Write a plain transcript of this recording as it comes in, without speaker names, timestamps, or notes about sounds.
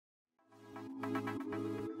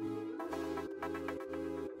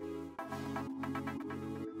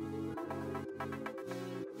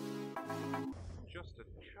Just a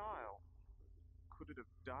child. Could it have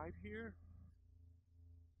died here?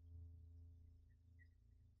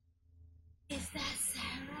 Is that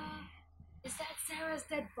Sarah? Is that Sarah's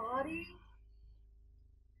dead body?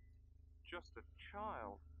 Just a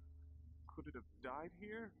child. Could it have died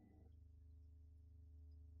here?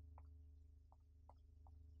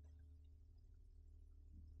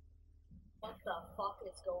 What the fuck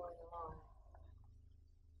is going on?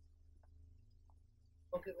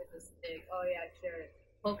 Poke it with a stick. Oh yeah, sure.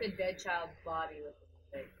 Poke a dead child's body with a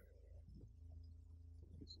stick.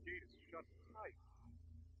 This gate is shut tight.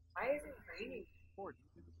 Why is it raining? Important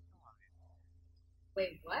inside.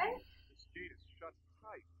 Wait, what? This gate is shut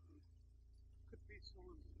tight. Could be so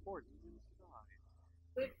important inside.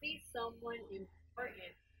 Could be someone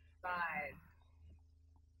important inside.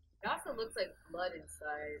 It also looks like blood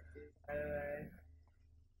inside, dude, by the way.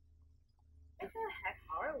 What the heck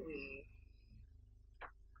are we?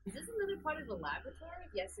 Is this another part of the laboratory?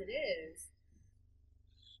 Yes, it is.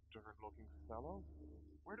 Stern-looking fellow?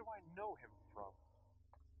 Where do I know him from?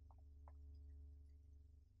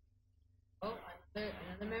 Oh,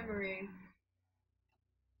 another memory.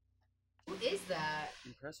 Who is that?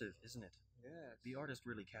 Impressive, isn't it? Yes. The artist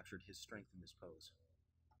really captured his strength in this pose.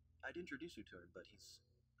 I'd introduce you to him, but he's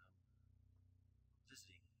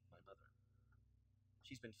visiting my mother.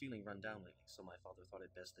 She's been feeling run down lately, so my father thought it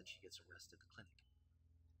best that she gets a rest at the clinic.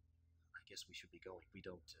 I guess we should be going. We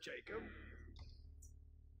don't... Jacob,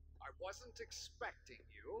 I wasn't expecting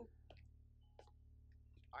you.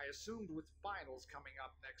 I assumed with finals coming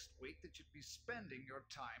up next week that you'd be spending your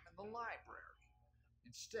time in the library.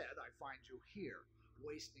 Instead, I find you here,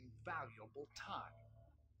 wasting valuable time.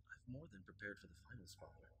 I've more than prepared for the finals,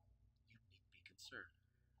 Father. You needn't be concerned.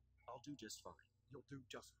 I'll do just fine. You'll do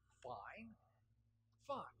just fine?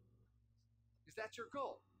 Fine. Is that your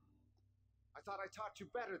goal? I thought I taught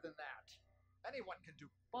you better than that. Anyone can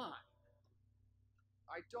do fine.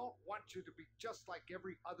 I don't want you to be just like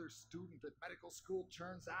every other student that medical school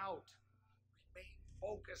churns out. Remain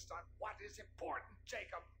focused on what is important,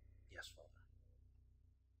 Jacob. Yes, Father.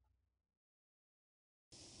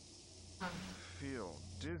 Feel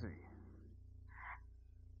dizzy.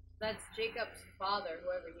 That's Jacob's father,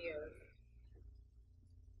 whoever he is.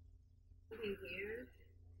 Is he here?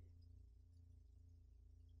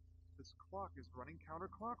 This clock is running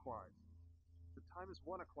counterclockwise. The time is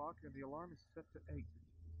 1 o'clock and the alarm is set to 8.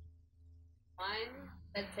 1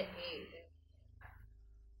 set to 8.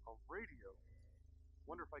 A radio.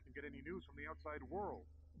 Wonder if I can get any news from the outside world.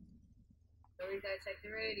 So we gotta check the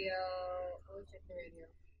radio. Oh, check the radio.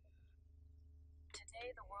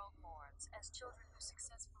 Today the world mourns as children who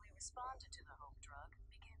successfully responded to the hope drug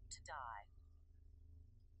begin to die.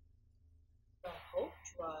 The hope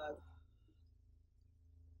drug?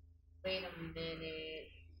 Wait a minute.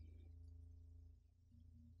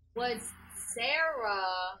 Was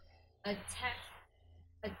Sarah a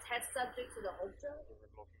test subject to the hope drug?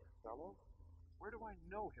 Stern-looking fellow? Where do I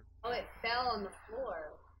know him? Oh, it fell on the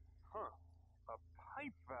floor. Huh. A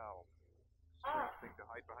pipe valve. Ah. Strange thing to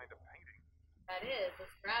hide behind a painting. That is.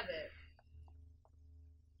 Let's grab it.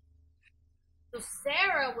 So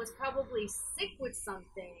Sarah was probably sick with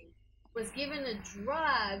something, was given a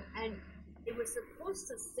drug, and it was supposed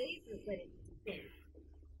to save her, but it didn't.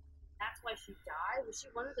 That's why she died? Was she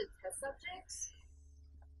one of the test subjects?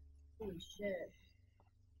 Holy shit.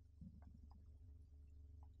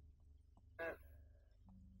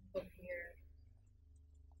 Up here.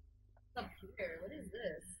 What's up here? What is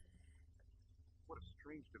this? What a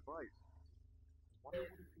strange device. Wonder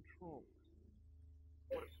what it controls.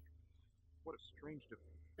 What a strange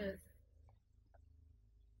device. This.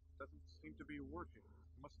 Doesn't seem to be working.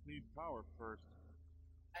 Must need power first.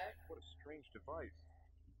 What a strange device.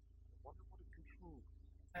 Wonder what it controls.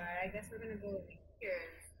 Alright, I guess we're gonna go over here.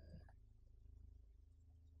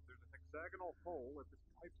 There's a hexagonal hole at this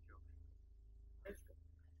pipe junction.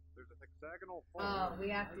 There's a hexagonal hole. Oh, we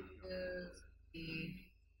have to use the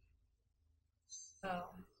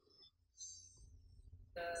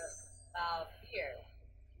valve here.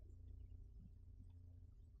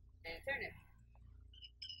 And turn it.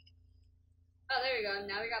 Oh, there we go.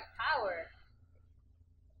 Now we got power.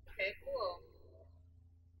 Okay, cool.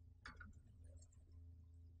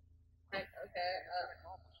 Okay,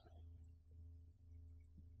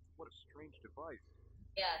 What a strange device.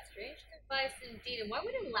 yeah, strange device indeed. And why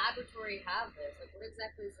would a laboratory have this? Like, what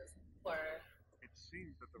exactly is this for? It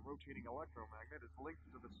seems that the rotating electromagnet is linked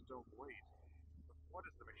to the stone weight. But what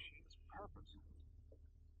is the machine's purpose?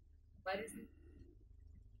 What is it?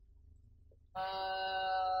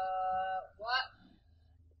 What?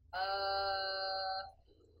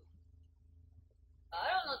 I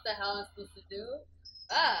don't know what the hell I'm supposed to do?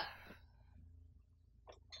 Ah!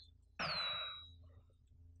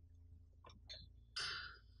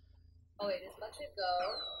 Oh wait, this much should go.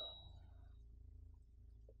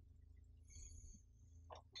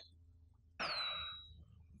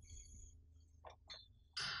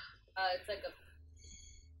 It's like a...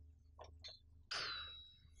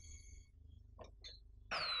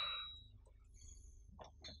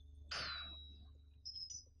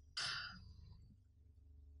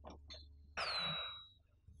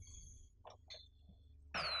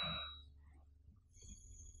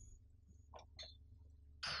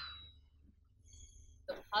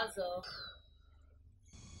 the puzzle.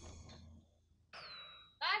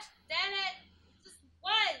 Gosh damn it! Just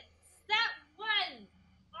one! Stop one!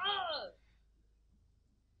 Ugh!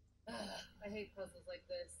 Ugh, I hate puzzles like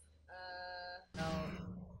this. No.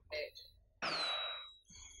 Okay.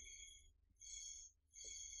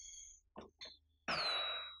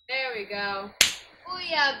 There we go.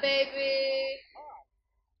 Booyah, baby!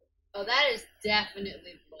 Oh, that is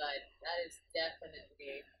definitely blood. That is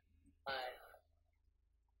definitely blood.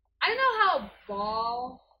 I don't know how a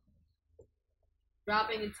ball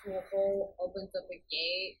dropping into a hole opens up a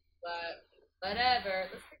gate, but whatever.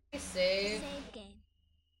 Let's quickly save. Save game.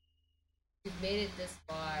 We've made it this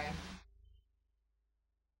far.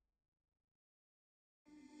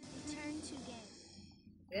 Return to game.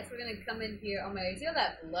 I guess we're gonna come in here. Oh my god, you see all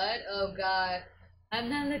that blood? Oh god. I'm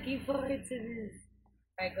not looking forward to this.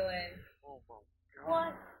 Alright, go in. Oh my god.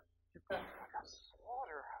 What It's like a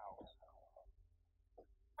slaughterhouse.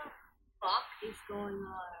 the fuck is going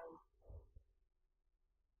on?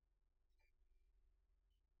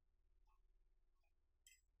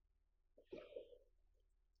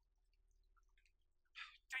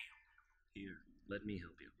 Here, let me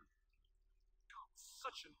help you.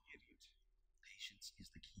 Such an idiot. Patience is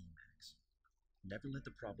the key, Max. Never let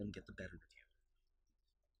the problem get the better of you.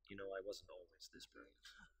 You know, I wasn't always this brilliant.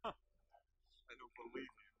 I don't believe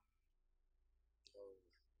you. Oh,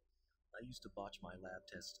 I used to botch my lab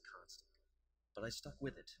tests constantly, but I stuck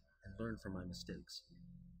with it and learned from my mistakes.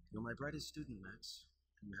 You're my brightest student, Max,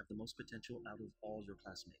 and you have the most potential out of all your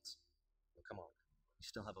classmates. Well, come on, you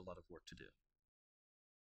still have a lot of work to do.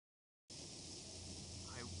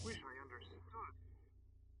 I wish I understood.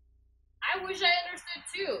 I wish I understood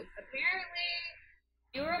too. Apparently,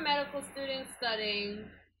 you were a medical student studying,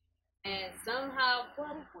 and somehow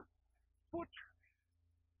What?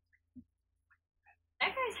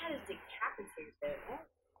 that guy's head is decapitated.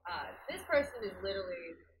 This person is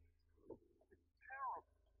literally Terrible.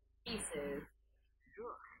 pieces.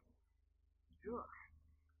 Yuck. Yuck.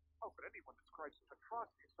 How could anyone describe such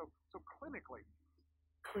atrocities so clinically?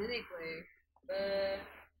 Clinically,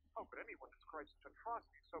 How could anyone describe such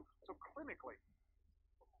atrocities so clinically?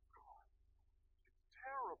 Oh god. It's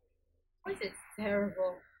terrible. of course it's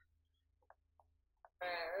terrible.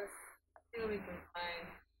 Alright, let's see what we can find.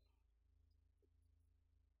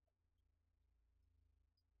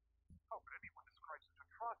 How could anyone describe such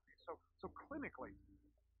atrocities so clinically?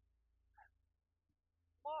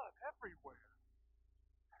 Blood everywhere.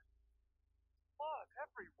 Blood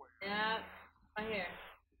everywhere. Yeah, right here.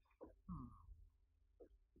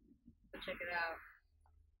 Let's check it out.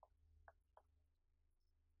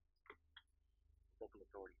 Local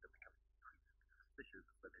authorities have become increasingly suspicious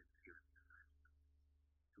of women's serious crimes.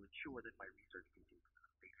 To ensure that my research continues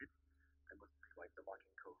unabated, I must rewrite the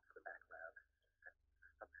locking code for the back lab and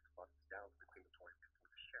subject locks down the crematorium before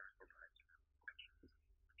the sheriff arrives for inspection.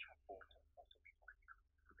 The chalkboards will also be lined up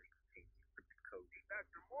so they contain the encrypted code.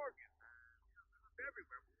 Dr. Morgan.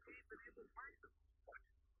 Everywhere. We ain't been able to find them. What?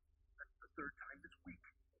 That's the third time this week.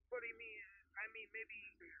 What do you mean? I mean, maybe.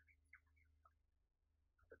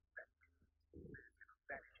 The best is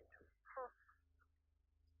vanishing to me. Huh?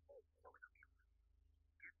 So it's you.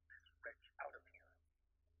 Get this wretch out of here.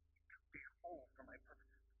 It could be a hole for my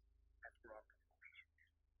purposes. As for our patient,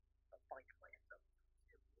 I'll find him myself.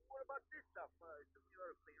 What about this stuff? Do we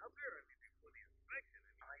ought to clean up here? I mean, before the inspection.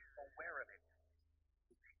 I'm aware of it.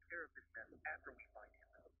 We'll take care of this mess after we find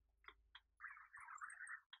him.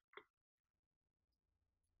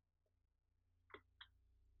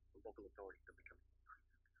 The local authorities have become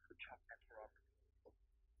increasingly suspicious as for our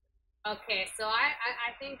Okay, so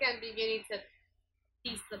I think I'm beginning to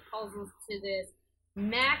piece the puzzles to this.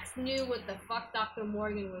 Max knew what the fuck Dr.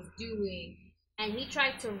 Morgan was doing, and he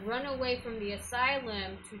tried to run away from the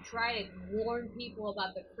asylum to try to warn people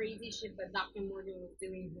about the crazy shit that Dr. Morgan was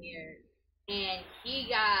doing here. And he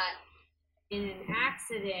got in an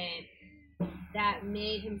accident that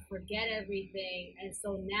made him forget everything, and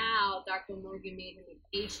so now Dr. Morgan made him a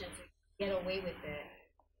patient to get away with it.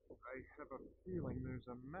 I I have a feeling there's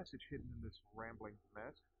a message hidden in this rambling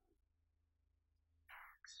mess.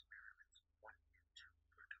 Experiments 1 and 2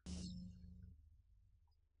 produced.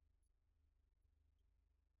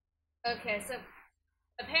 Okay, so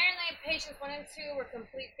apparently patients 1 and 2 were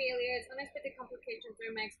complete failures. Unexpected complications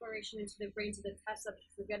during my exploration into the brains of the test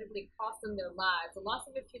subjects regrettably cost them their lives. The loss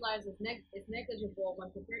of a few lives is negligible when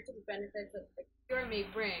compared to the benefits that the cure may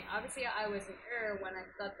bring. Obviously, I was in error when I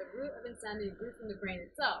thought the root of insanity grew from the brain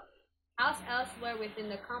itself. How elsewhere within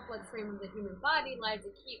the complex frame of the human body lies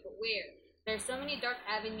the key, but where? There are so many dark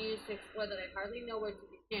avenues to explore that I hardly know where to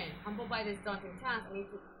begin. Humbled by this daunting task, I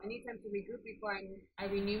need time to regroup before I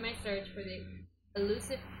renew my search for the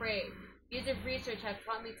elusive prey. Years of research have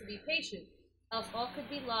taught me to be patient, else all could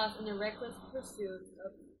be lost in the reckless pursuit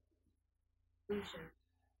of solution.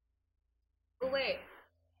 Oh wait,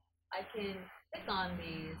 I can click on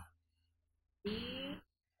these.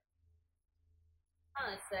 Hold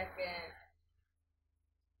on a second.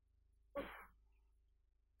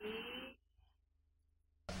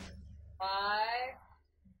 Why?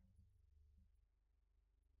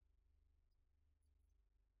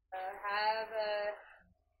 Have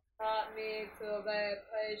taught me to be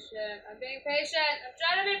patient. I'm being patient. I'm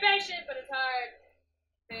trying to be patient, but it's hard.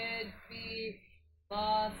 Could be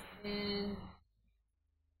lost in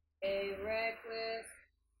a reckless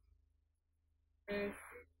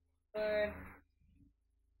pursuit for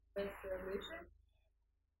the solution.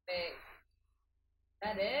 Wait,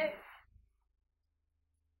 that it?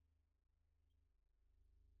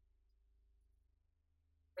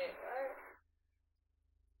 Wait, what?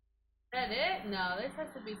 That it? No, this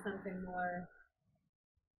has to be something more.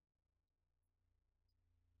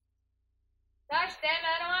 Gosh damn it,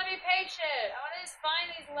 I don't want to be patient. I want to just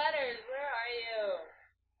find these letters. Where are you?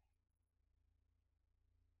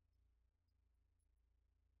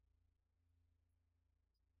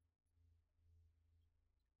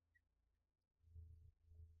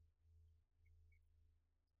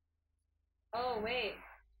 Oh, wait.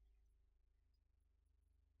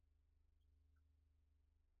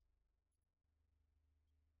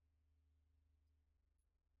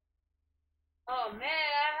 Oh man,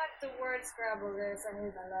 I have to word scrabble this. I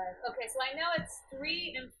hate my life. Okay, so I know it's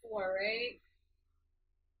 3 and 4, right?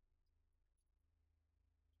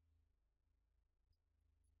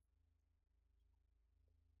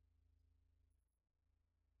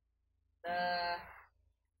 The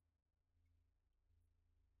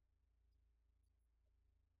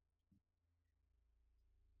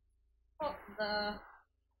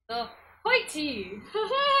the hoity.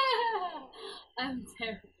 I'm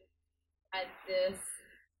terrible at this.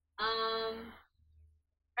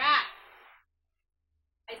 Crap.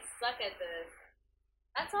 I suck at this.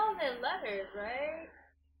 That's all the letters, right?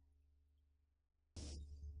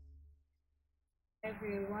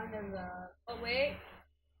 Every one of them. Oh wait,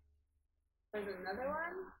 there's another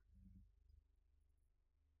one.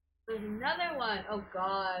 There's another one. Oh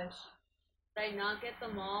gosh, did I not get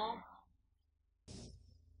them all?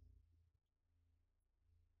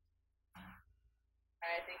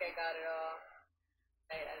 I think I got it all.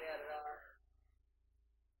 I got it all.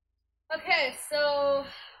 Okay, so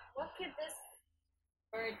what could this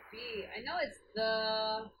word be? I know it's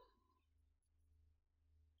the.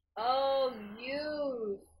 Oh,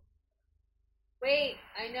 you. Wait,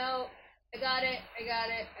 I know. I got it. I got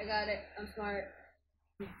it. I got it. I'm smart.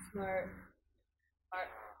 I'm smart. Smart.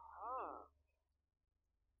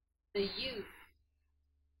 The youth.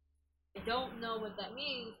 I don't know what that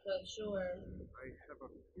means, but sure. I have a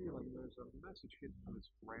feeling there's a message hidden in this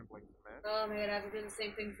rambling mess. Oh man, I have to do the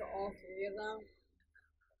same thing for all 3 of them.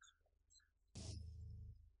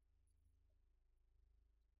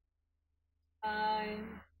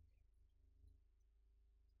 I'm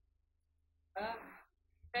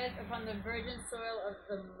tread upon the virgin soil of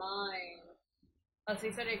the mind. Oh, so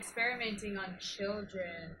he started experimenting on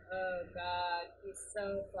children. Oh god, he's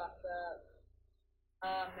so fucked up.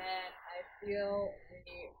 Oh man, I feel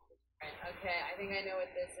really different. Okay, I think I know what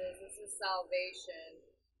this is. This is salvation.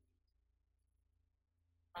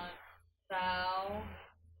 Sal.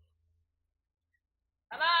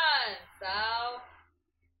 Come on, Sal.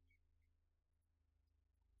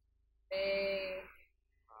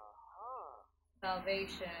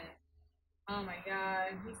 Salvation. Oh my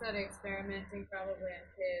god, he started experimenting probably on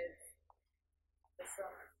kids this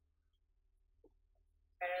summer.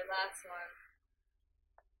 Alright, our last one.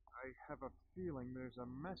 I have a feeling there's a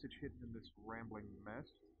message hidden in this rambling mess.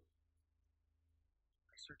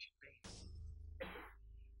 I search in vain.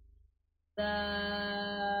 The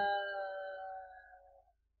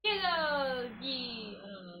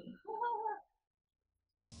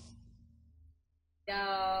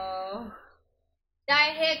Yo.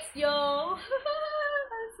 hits, yo.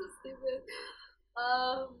 That's so stupid.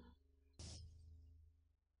 Oh,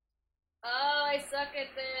 I suck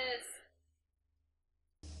at this.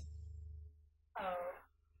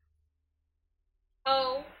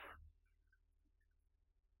 Oh.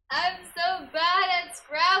 I'm so bad at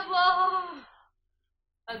Scrabble.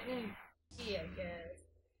 Okay, E, I guess.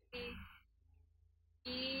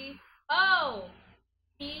 E. Oh.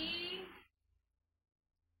 E.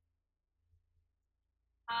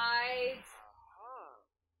 Hides.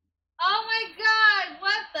 Oh my god,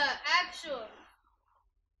 what the actual?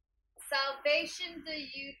 Salvation the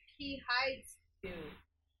youth he hides to.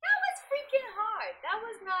 That was freaking hard. That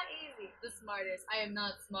was not easy. The smartest. I am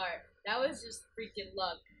not smart. That was just freaking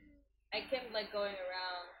luck. I kept like going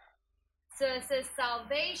around. So it says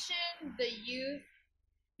salvation the youth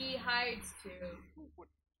he hides to.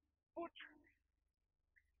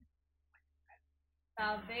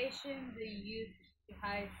 Salvation the youth he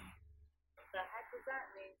hides. What the heck does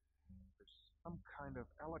that mean? Some kind of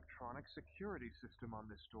electronic security system on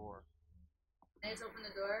this door. Can I just open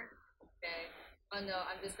the door? Okay. Oh no,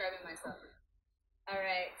 I'm describing myself.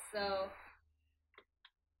 Alright, so.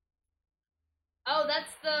 Oh,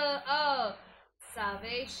 that's the. Oh.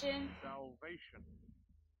 Salvation. Salvation.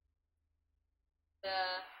 The.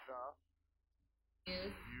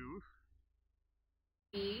 Youth.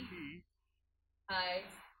 He.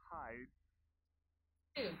 Hides.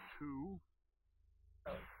 To.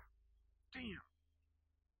 Oh. Damn.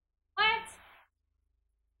 What?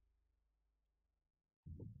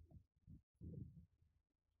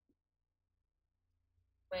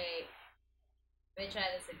 Wait. Let me try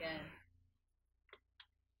this again.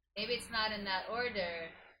 Maybe it's not in that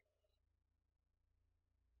order.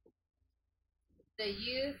 The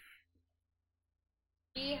youth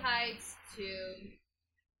he hides to.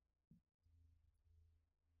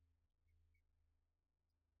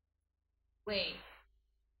 Wait.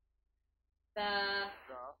 The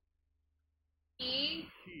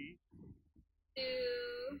he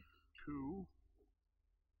to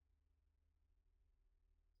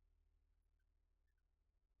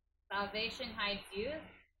salvation hides youth.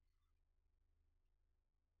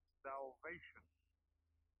 Salvation.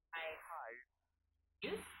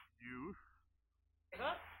 Youth? Youth.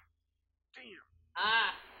 Damn.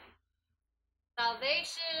 Ah.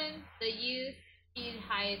 Salvation, the youth he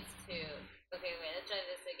hides to. Okay, wait, let's try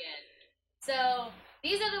this again. So,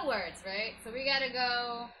 these are the words, right? So we gotta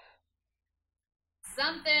go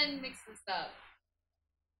something, mix this up.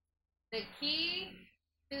 The key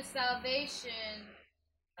to salvation.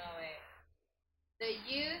 Oh, wait. The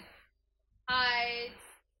youth hides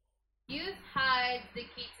the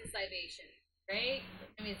key to salvation, right?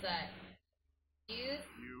 What means that? Youth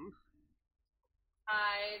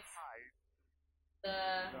hides the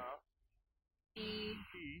key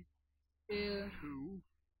to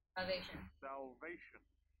salvation.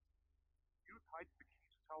 Youth hides the key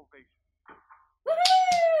to salvation.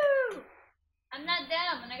 Woohoo! I'm not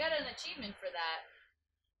down, and I got an achievement for that.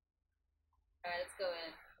 Alright, let's go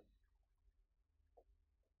in.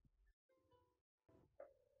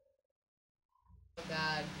 Oh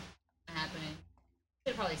god. What's happening?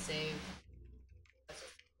 Should probably save.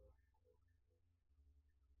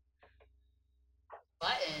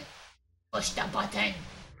 Button. Push the button!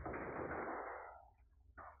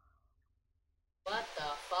 What the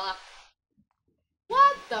fuck?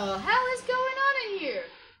 What the hell is going on in here?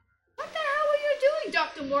 What the hell are you doing,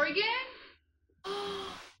 Dr. Morgan?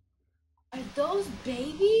 Are those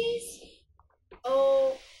babies?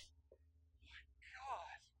 Oh.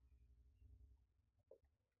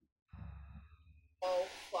 Oh,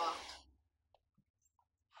 fuck.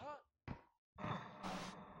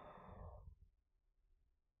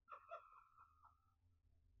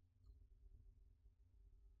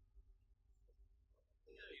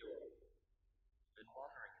 Been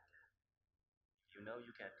wandering again. You know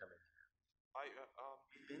you can't come in here.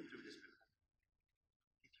 We've been through this before.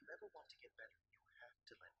 If you ever want to get better, you have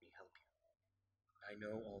to let me help you. I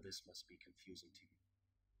know all this must be confusing to you,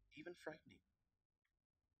 even frightening.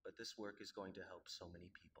 But this work is going to help so many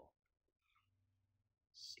people.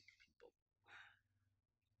 Sick people.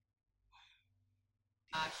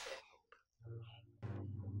 Ah, shit.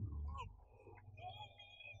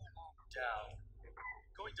 Down.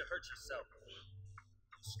 Going to hurt yourself.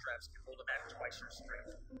 Those straps can hold a man twice your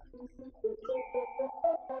strength.